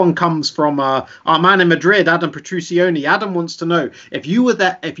 and this one comes from our man in Madrid, Adam Petruccioni. Adam wants to know if you were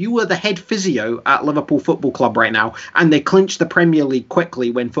the head physio at Liverpool Football Club right now, and they clinch the Premier League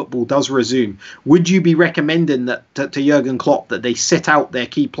quickly when football does resume, would you be recommending that to Jurgen Klopp that they sit out their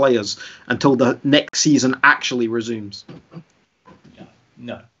key players until the next season actually resumes?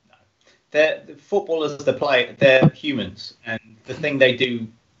 No. The footballers, they're humans, and the thing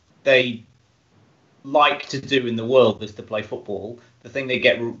they like to do in the world is to play football. The thing they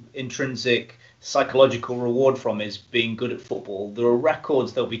get intrinsic psychological reward from is being good at football. There are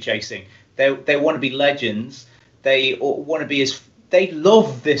records they'll be chasing. They want to be legends. They want to be they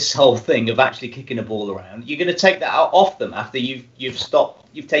love this whole thing of actually kicking a ball around. You're going to take that off them after you've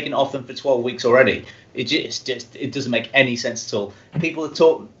taken it off them for 12 weeks already. It doesn't make any sense at all. People are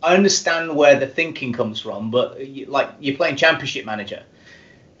talking. I understand where the thinking comes from, but you're playing Championship Manager.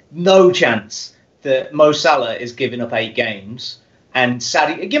 No chance that Mo Salah is giving up 8 games, and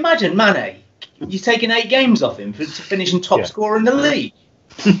Saudi. Imagine Mane. You're taking 8 games off him to finishing top scorer in the league.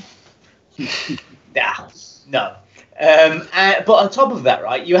 No. But on top of that,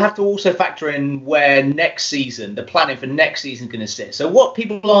 right, you have to also factor in where the planning for next season is going to sit. So what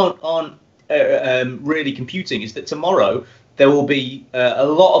people aren't really computing is that tomorrow there will be a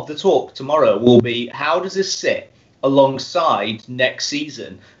lot of the talk tomorrow will be how does this sit alongside next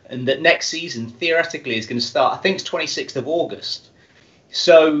season, and that next season theoretically is going to start, I think it's 26th of August.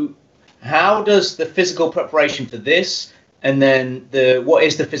 So how does the physical preparation for this, and then what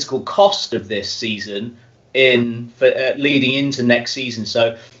is the physical cost of this season leading into next season?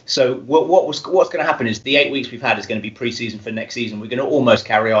 So what's going to happen is the 8 weeks we've had is going to be pre-season for next season. We're going to almost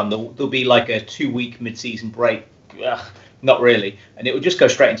carry on. There'll be like a 2-week mid-season break. Not really, and it will just go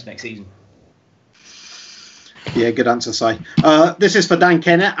straight into next season. Yeah, good answer, Si. This is for Dan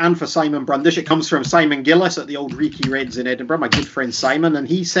Kennett and for Simon Brundish. It comes from Simon Gillis at the old Reekie Reds in Edinburgh, my good friend Simon, and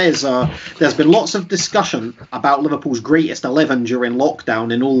he says there's been lots of discussion about Liverpool's greatest 11 during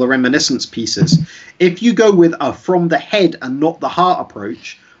lockdown in all the reminiscence pieces. If you go with a from the head and not the heart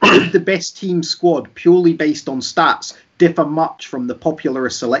approach, would the best team squad, purely based on stats, differ much from the popular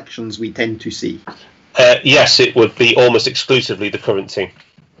selections we tend to see? Yes, it would be almost exclusively the current team.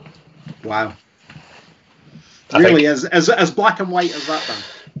 Wow. Really, as black and white as that,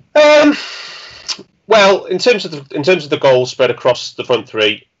 then? Well, in terms of the goals spread across the front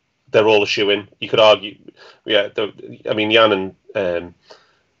three, they're all a shoe-in. You could argue, Jan and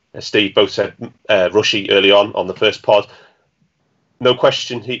Steve both said Rushy early on the first pod. No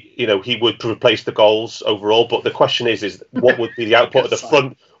question, he would replace the goals overall. But the question is what would be the output of the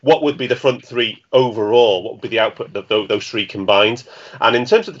front? What would be the front three overall? What would be the output of those three combined? And in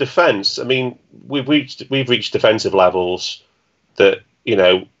terms of the defence, I mean, we've reached defensive levels that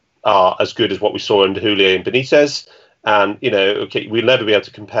are as good as what we saw under Houllier and Benitez. And we'll never be able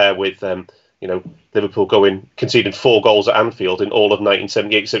to compare with Liverpool conceding 4 goals at Anfield in all of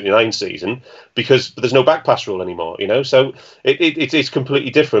 1978-79 season because there's no back pass rule anymore. So it is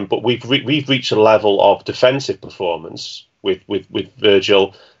completely different. But we've reached a level of defensive performance with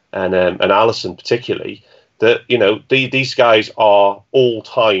Virgil and Alisson particularly that these guys are all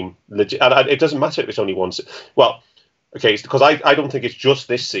time legit. And it doesn't matter if it's only once. Well, okay, it's because I don't think it's just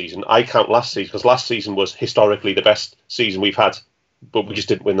this season. I count last season because last season was historically the best season we've had, but we just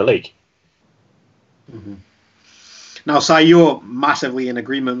didn't win the league. Mm-hmm. Now, Si, you're massively in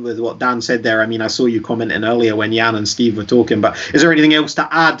agreement with what Dan said there. I mean, I saw you commenting earlier when Jan and Steve were talking, but is there anything else to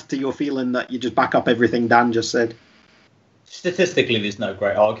add to your feeling that you just back up everything Dan just said? Statistically, there's no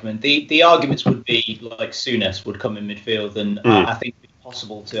great argument. The arguments would be like Souness would come in midfield, and I think it's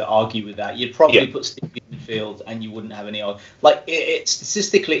possible to argue with that. You'd probably put Steve in midfield, and you wouldn't have any argument.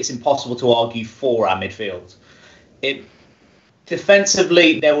 Statistically, it's impossible to argue for our midfield.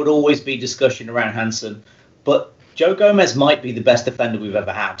 Defensively, there would always be discussion around Hansen, but Joe Gomez might be the best defender we've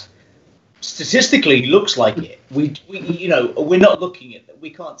ever had. Statistically, looks like it. We're not looking at that.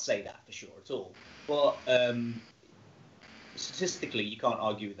 We can't say that for sure at all. But statistically, you can't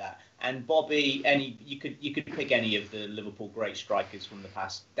argue with that. And Bobby, you could pick any of the Liverpool great strikers from the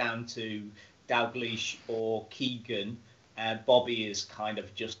past, down to Dalglish or Keegan. Bobby is kind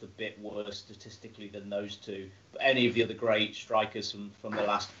of just a bit worse statistically than those two. But any of the other great strikers from the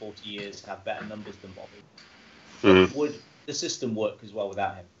last 40 years have better numbers than Bobby. But would the system work as well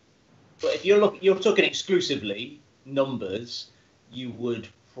without him? But if you're talking exclusively numbers, you would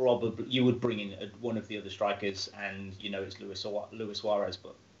bring in one of the other strikers, and it's Luis Suarez.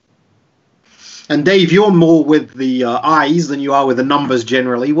 But and Dave, you're more with the eyes than you are with the numbers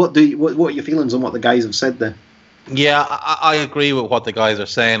generally. What are your feelings on what the guys have said there? Yeah, I agree with what the guys are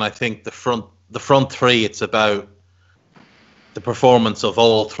saying. I think the front three, it's about the performance of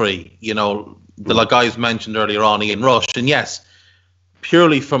all three. The guys mentioned earlier on, Ian Rush, and yes,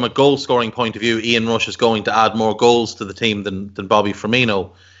 purely from a goal scoring point of view, Ian Rush is going to add more goals to the team than Bobby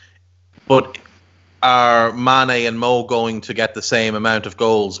Firmino. But are Mane and Mo going to get the same amount of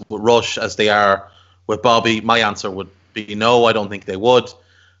goals with Rush as they are with Bobby? My answer would be no. I don't think they would.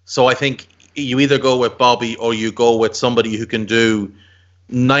 So I think you either go with Bobby or you go with somebody who can do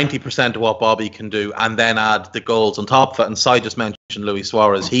 90% of what Bobby can do and then add the goals on top of it. And Si just mentioned Luis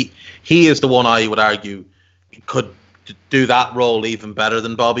Suarez. He is the one I would argue could do that role even better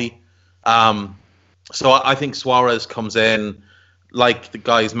than Bobby. So I think Suarez comes in, like the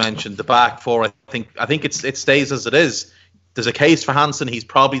guys mentioned, the back four. I think it stays as it is. There's a case for Hansen. He's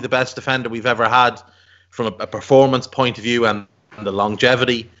probably the best defender we've ever had from a performance point of view and the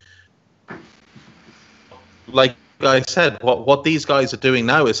longevity. Like I said, what these guys are doing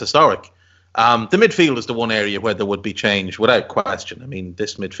now is historic. The midfield is the one area where there would be change, without question. I mean,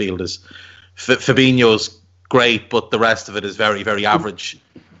 this midfield is Fabinho's great, but the rest of it is very, very average.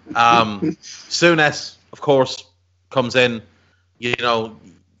 Souness, of course, comes in.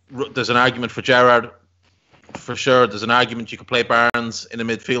 There's an argument for Gerrard, for sure. There's an argument you could play Barnes in a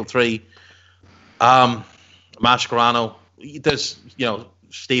midfield three. Mascherano. There's,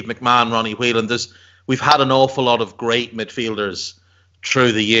 Steve McMahon, Ronnie Whelan. We've had an awful lot of great midfielders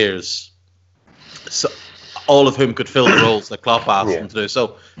through the years, so all of whom could fill the roles that Klopp asked them to do.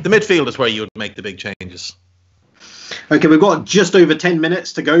 So the midfield is where you would make the big changes. Okay, we've got just over 10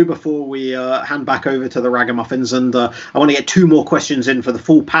 minutes to go before we hand back over to the Ragamuffins, and I want to get two more questions in for the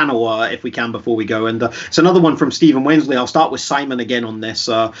full panel if we can before we go. And it's another one from Stephen Wensley. I'll start with Simon again on this.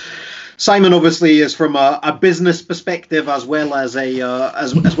 Simon obviously is from a business perspective as well as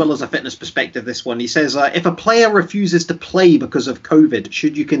a fitness perspective. This one, he says, if a player refuses to play because of COVID,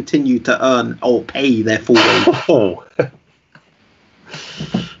 should you continue to earn or pay their full wage?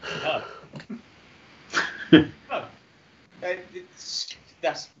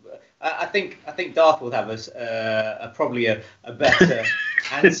 I think Darth will have probably a better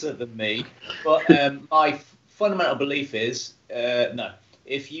answer than me. But my fundamental belief is no.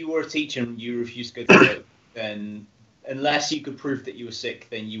 If you were a teacher and you refused to go to work, then unless you could prove that you were sick,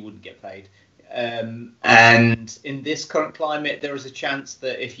 then you wouldn't get paid. And in this current climate, there is a chance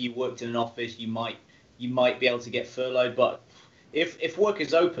that if you worked in an office, you might be able to get furloughed. But if work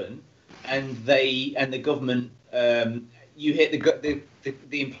is open and the government, you hit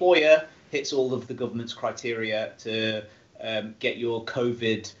the employer hits all of the government's criteria to get your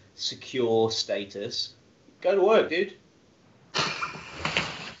COVID secure status, go to work, dude.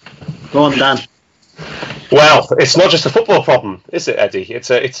 Go on, Dan. Well, it's not just a football problem, is it, Eddie? It's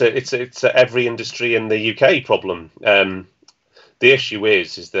a every industry in the UK problem. The issue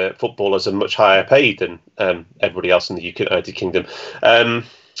is that footballers are much higher paid than everybody else in the United Kingdom.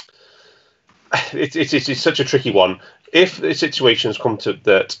 It's such a tricky one. If the situations come to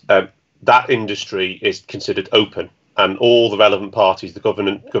that industry is considered open and all the relevant parties, the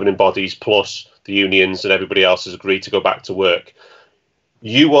governing bodies plus the unions and everybody else has agreed to go back to work,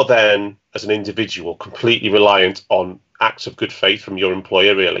 you are then, as an individual, completely reliant on acts of good faith from your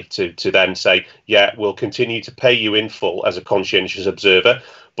employer, really, to then say, yeah, we'll continue to pay you in full as a conscientious observer.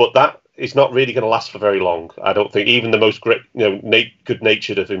 But that is not really going to last for very long. I don't think even the most great,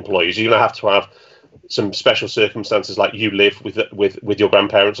 good-natured of employers, you're going to have some special circumstances, like you live with your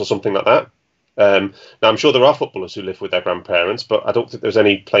grandparents or something like that. Now, I'm sure there are footballers who live with their grandparents, but I don't think there's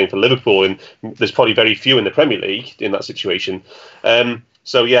any playing for Liverpool, and there's probably very few in the Premier League in that situation.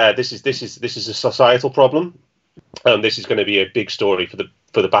 So yeah, this is a societal problem, and this is going to be a big story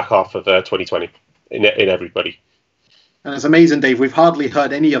for the back half of 2020 in everybody. And it's amazing, Dave. We've hardly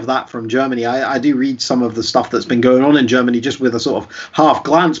heard any of that from Germany. I do read some of the stuff that's been going on in Germany just with a sort of half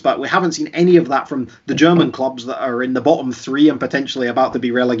glance, but we haven't seen any of that from the German clubs that are in the bottom three and potentially about to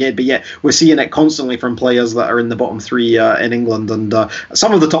be relegated. But yet we're seeing it constantly from players that are in the bottom three in England, and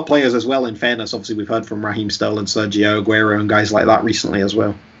some of the top players as well, in fairness. Obviously, we've heard from Raheem Sterling, Sergio Aguero and guys like that recently as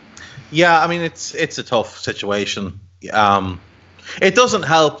well. Yeah, I mean, it's a tough situation. It doesn't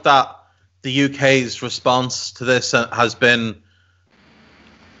help that the UK's response to this has been,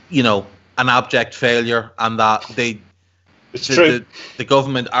 an abject failure, and that the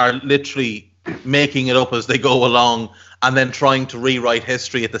government are literally making it up as they go along and then trying to rewrite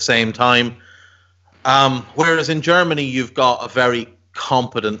history at the same time. Whereas in Germany, you've got a very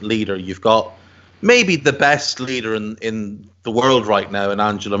competent leader. You've got maybe the best leader in the world right now in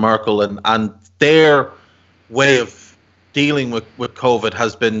Angela Merkel, and their way of dealing with COVID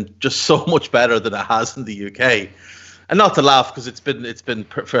has been just so much better than it has in the UK. And not to laugh, because it's been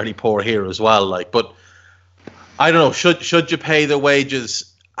fairly poor here as well. But I don't know. Should you pay their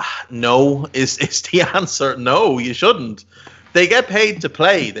wages? No, is the answer. No, you shouldn't. They get paid to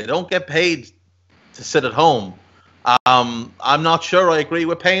play. They don't get paid to sit at home. I'm not sure I agree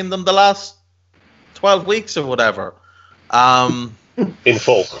with paying them the last 12 weeks or whatever. In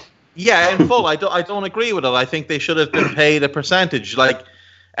full. Yeah, in full. I don't agree with it. I think they should have been paid a percentage, like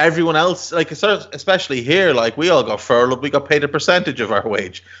everyone else. Like especially here, like we all got furloughed. We got paid a percentage of our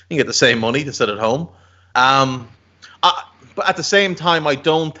wage. You get the same money to sit at home. But at the same time, I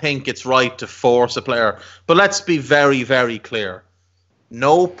don't think it's right to force a player. But let's be very, very clear: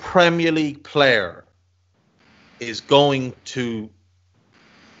 no Premier League player is going to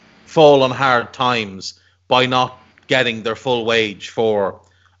fall on hard times by not getting their full wage for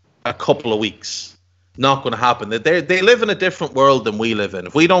a couple of weeks. Not going to happen. They live in a different world than we live in.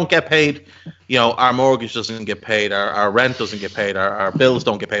 If we don't get paid, our mortgage doesn't get paid, our rent doesn't get paid, our bills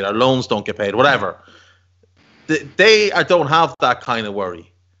don't get paid, our loans don't get paid, whatever. They don't have that kind of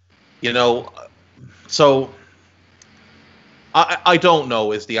worry, So I don't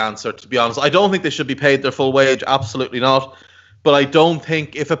know is the answer, to be honest. I don't think they should be paid their full wage. Absolutely not. But I don't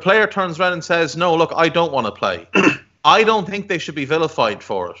think if a player turns around and says, no, look, I don't want to play, I don't think they should be vilified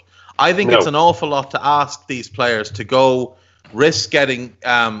for it. I think it's an awful lot to ask these players to go risk getting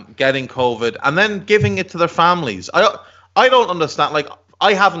COVID and then giving it to their families. I don't understand. Like,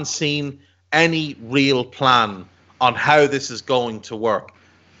 I haven't seen any real plan on how this is going to work.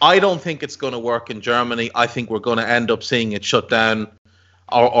 I don't think it's going to work in Germany. I think we're going to end up seeing it shut down,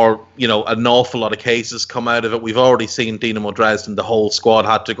 or an awful lot of cases come out of it. We've already seen Dinamo Dresden, the whole squad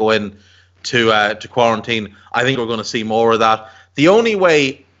had to go in to quarantine. I think we're going to see more of that. The only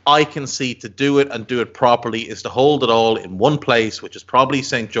way I can see to do it and do it properly is to hold it all in one place, which is probably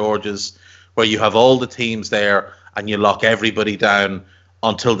St. George's, where you have all the teams there and you lock everybody down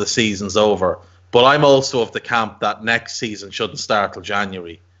until the season's over. But I'm also of the camp that next season shouldn't start till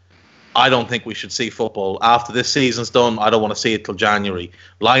January. I don't think we should see football after this season's done. I don't want to see it till January.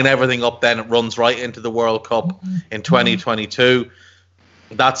 Line everything up, then it runs right into the World Cup in 2022.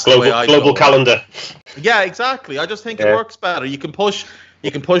 That's the way I global calendar. Yeah, exactly. I just think it works better. You can push the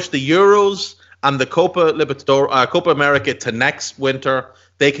Euros and the Copa America to next winter.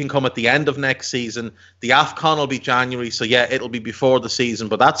 They can come at the end of next season. The AFCON will be January, so it'll be before the season,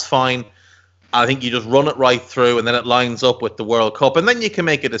 but that's fine. I think you just run it right through, and then it lines up with the World Cup, and then you can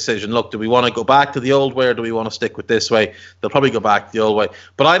make a decision. Look, do we want to go back to the old way, or do we want to stick with this way? They'll probably go back to the old way.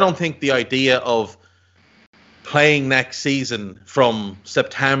 But I don't think the idea of playing next season from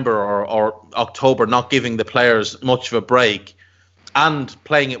September or October, not giving the players much of a break, and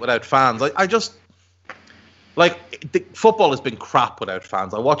playing it without fans, I just the football has been crap without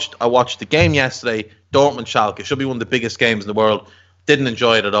fans. I watched the game yesterday, Dortmund Schalke. Should be one of the biggest games in the world. Didn't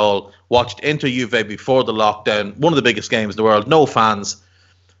enjoy it at all. Watched Inter Juve before the lockdown. One of the biggest games in the world. No fans.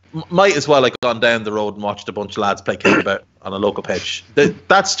 Might as well have gone down the road and watched a bunch of lads play kickabout on a local pitch.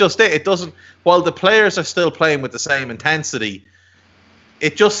 That's just it. It doesn't. While the players are still playing with the same intensity,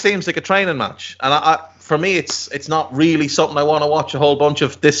 it just seems like a training match. And for me, it's not really something I want to watch a whole bunch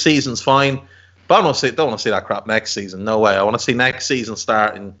of. This season's fine, but I don't want to see that crap next season. No way. I want to see next season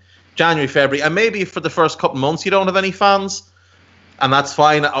start in January, February, and maybe for the first couple of months you don't have any fans. And that's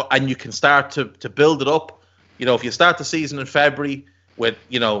fine, and you can start to build it up. If you start the season in February with,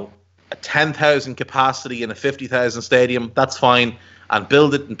 a 10,000 capacity in a 50,000 stadium, that's fine. And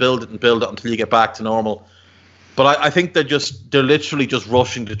build it and build it and build it until you get back to normal. But I think they're literally just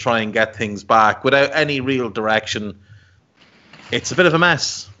rushing to try and get things back without any real direction. It's a bit of a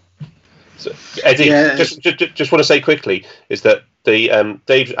mess. So, Eddie, just want to say quickly is that the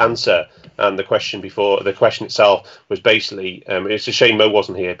Dave's answer And the question itself was basically, it's a shame Mo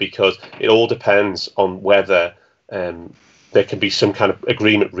wasn't here, because it all depends on whether there can be some kind of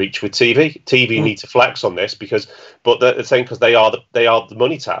agreement reached with TV. TV need to flex on this but they're saying because they are the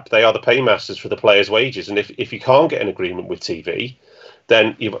money tap, they are the paymasters for the players' wages, and if you can't get an agreement with TV,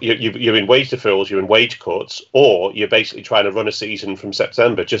 then you're in wage deferrals, you're in wage cuts, or you're basically trying to run a season from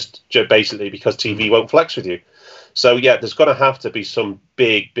September just basically because TV won't flex with you. So yeah, there's going to have to be some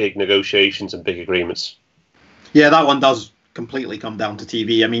big negotiations and big agreements. Yeah, that one does completely come down to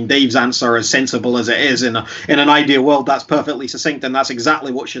TV. I mean, Dave's answer, as sensible as it is, in an ideal world, that's perfectly succinct, and that's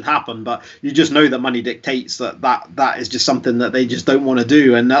exactly what should happen. But you just know that money dictates that is just something that they just don't want to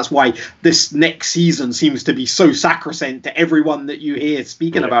do, and that's why this next season seems to be so sacrosanct to everyone that you hear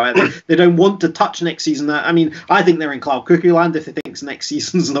speaking about it. They don't want to touch next season. I mean, I think they're in cloud cuckoo land if they think next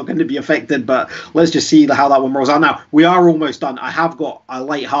season's not going to be affected. But let's just see how that one rolls out. Now, we are almost done. I have got a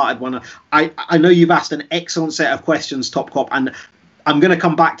light-hearted one. I know you've asked an excellent set of questions, Top Cop, and I'm going to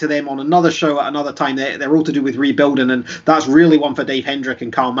come back to them on another show at another time. They're all to do with rebuilding, and that's really one for Dave Hendrick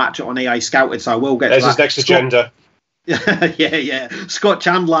and Carl Matchett on AI Scouted, so I will get There's to his that. next agenda. Yeah. Scott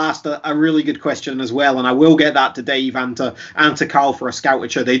Chandler asked a really good question as well, and I will get that to Dave and to Carl for a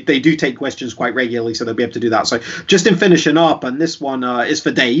Scouted show. They do take questions quite regularly, so they'll be able to do that. So just in finishing up, and this one is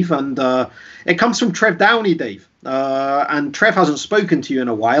for Dave, and it comes from Trev Downey, Dave. And Trev hasn't spoken to you in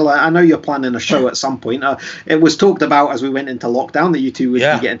a while. I know you're planning a show at some point. It was talked about as we went into lockdown that you two would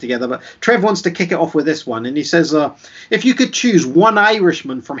be getting together. But Trev wants to kick it off with this one. And he says, if you could choose one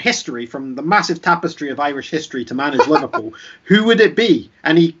Irishman from history, from the massive tapestry of Irish history to manage Liverpool, who would it be?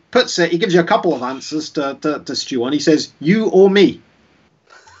 And he gives you a couple of answers to stew on. He says, you or me?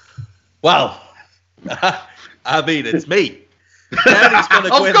 Well, I mean, it's me. Danny's going to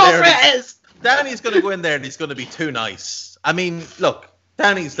go in there. It is. Danny's going to go in there and he's going to be too nice. I mean, look,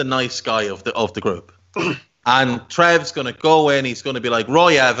 Danny's the nice guy of the group. And Trev's going to go in, he's going to be like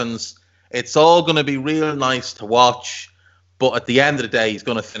Roy Evans. It's all going to be real nice to watch. But at the end of the day, he's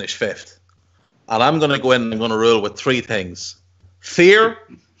going to finish fifth. And I'm going to go in and I'm going to rule with three things: fear,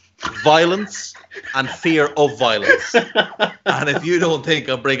 violence, and fear of violence. And if you don't think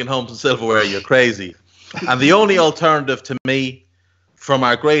I'm bringing home some silverware, you're crazy. And the only alternative to me from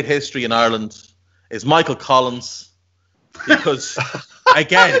our great history in Ireland is Michael Collins, because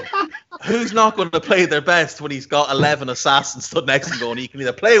again, who's not going to play their best when he's got 11 assassins stood next to him going, you can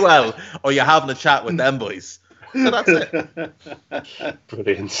either play well or you're having a chat with them boys. So that's it.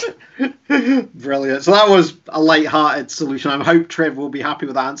 Brilliant. Brilliant. So that was a light-hearted solution. I hope Trev will be happy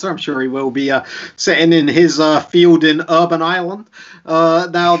with that answer. I'm sure he will be sitting in his field in Urban Ireland.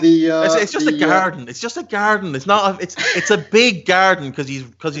 Now it's just a garden. It's just a garden. It's not. It's a big garden because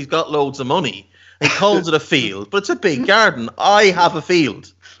he's got loads of money. He calls it a field, but it's a big garden. I have a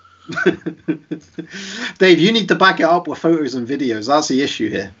field. Dave, you need to back it up with photos and videos. That's the issue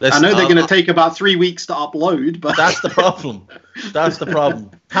here. I know they're going to take about 3 weeks to upload, but that's the problem. That's the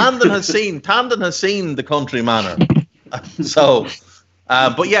problem. Tandon has seen the country manor. So,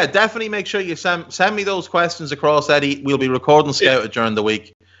 but yeah, definitely make sure you send me those questions across, Eddie. We'll be recording Scouted during the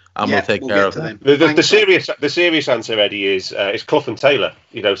week, and we'll take care of them. The serious answer, Eddie, is Clough and Taylor.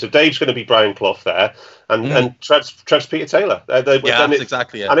 You know, so Dave's going to be Brian Clough there, and Trev's Peter Taylor. That's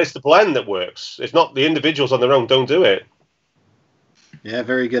exactly it. And it's the blend that works. It's not the individuals on their own don't do it. Yeah,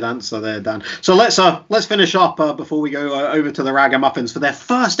 very good answer there, Dan. So let's finish up before we go over to the Ragamuffins for their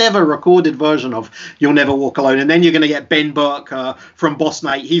first ever recorded version of You'll Never Walk Alone. And then you're going to get Ben Burke from Boss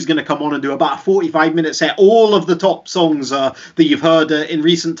Night. He's going to come on and do about a 45-minute set. All of the top songs that you've heard in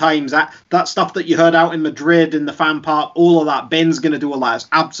recent times, that stuff that you heard out in Madrid in the fan park, all of that. Ben's going to do all that. It's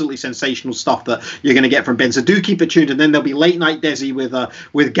absolutely sensational stuff that you're going to get from Ben. So do keep it tuned. And then there'll be Late Night Desi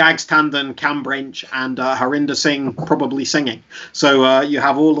with Gags Tandon, Cam Brench, and Harinder Singh probably singing. So you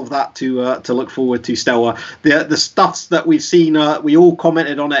have all of that to look forward to still. The stuffs that we've seen, we all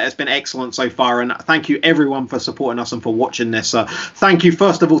commented on it. It's been excellent so far, and thank you everyone for supporting us and for watching this. Thank you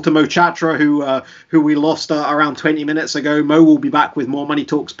first of all to Mo Chatra, who we lost around 20 minutes ago. Mo will be back with more Money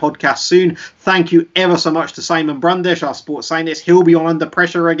Talks podcast soon. Thank you ever so much to Simon Brundish, our sports scientist. He'll be on Under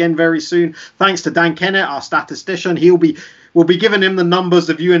Pressure again very soon. Thanks to Dan Kennett, our statistician. We'll be giving him the numbers,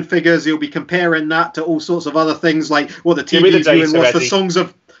 the viewing figures. He'll be comparing that to all sorts of other things like what the TV viewing was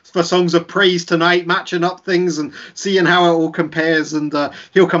for songs of praise tonight, matching up things and seeing how it all compares. And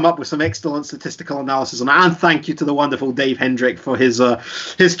he'll come up with some excellent statistical analysis on that. And thank you to the wonderful Dave Hendrick for his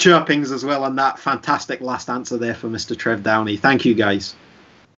chirpings as well, and that fantastic last answer there for Mr. Trev Downey. Thank you, guys.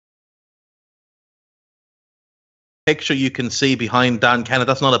 Picture you can see behind Dan Kennett,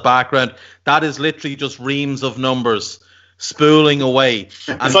 that's not a background. That is literally just reams of numbers spooling away.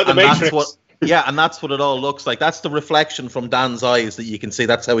 And, it's like the Matrix. And that's what it all looks like. That's the reflection from Dan's eyes that you can see.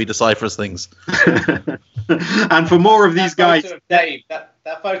 That's how he deciphers things. And for more of these guys, photo of Dave, that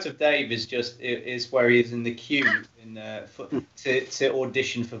photo of Dave is where he is in the queue to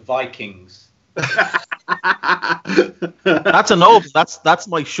audition for Vikings. That's an old. That's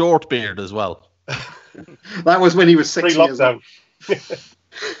my short beard as well. That was when he was 6 years old.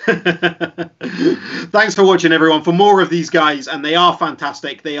 Thanks for watching, everyone. For more of these guys, and they are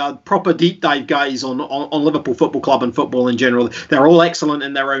fantastic, they are proper deep dive guys on Liverpool Football Club and football in general. They're all excellent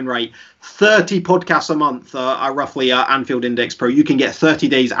in their own right. 30 podcasts a month are roughly Anfield Index Pro. You can get 30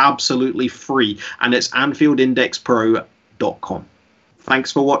 days absolutely free, and it's AnfieldIndexPro.com.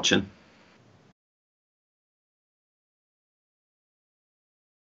 Thanks for watching.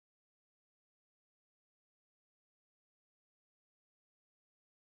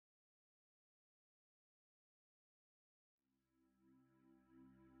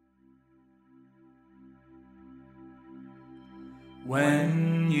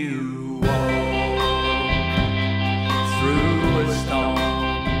 When you walk